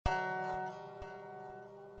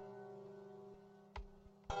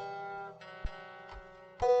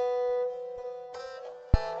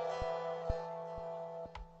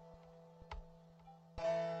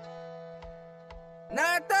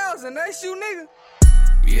was a nice shoe, nigga.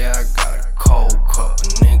 Yeah, I got a cold cup, a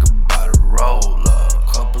nigga bout to roll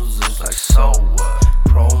up. Couple zips like so what?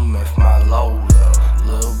 Pro meth my load up.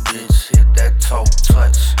 Little bitch hit that toe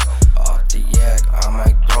touch. Off the yak, I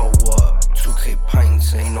might throw up. 2K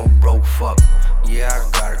pints, ain't no broke fuck. Yeah,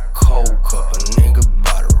 I got a cold cup, a nigga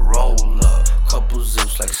bout to roll up. Couple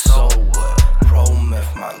zips like so what? Pro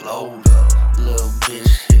meth my load up. Little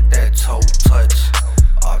bitch hit that toe touch.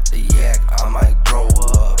 Off the yak, I might throw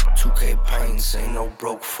up. 2K pints, ain't no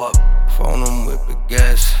broke fuck. Phone them with the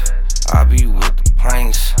gas, I be with the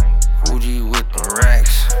pints. Fuji with the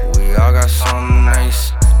racks, we all got something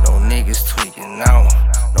nice. No niggas tweaking out,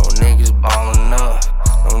 no niggas ballin' up,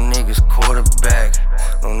 no niggas quarterback,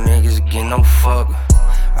 no niggas get no fuck.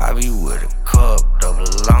 I be with a cup, double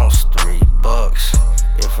ounce,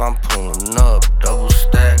 $3. If I'm pulling up, double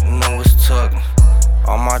stack, no it's tuckin'.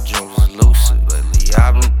 All my dreams is lucid, lately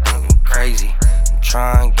I've been thinking crazy. I'm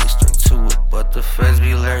trying to get straight to it, but the feds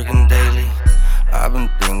be lurking daily. I've been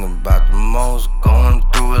thinking about the most, going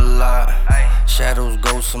through a lot. Shadows,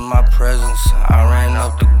 ghosts in my presence, I ran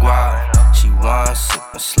up the guap. She wanna sip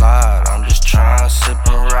and slide, I'm just trying to sip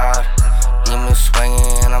and ride. Demon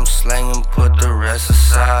swinging and I'm slanging, put the rest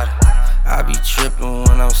aside. I be tripping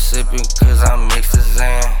when I'm sipping, cause I mix the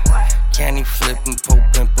Zan. Candy flipping, poke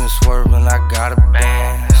pimping, swerving, I got a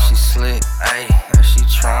band. She slick, ayy, she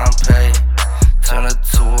tryna pay. Turn her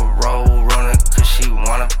to a roll runner, cause she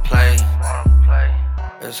wanna play.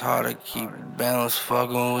 It's hard to keep it balanced,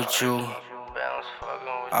 fucking with you.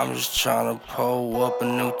 I'm just tryna pull up a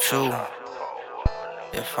new two.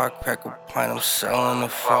 If I crack a pint, I'm selling a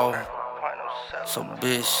four. So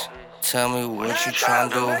bitch, tell me what you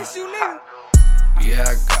tryna do. Yeah,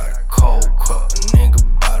 I got a cold cup, a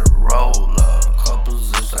nigga bout to roll up. Couple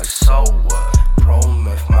zips like so what? Pro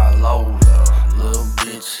meth my load up. Little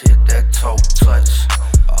bitch hit that toe touch.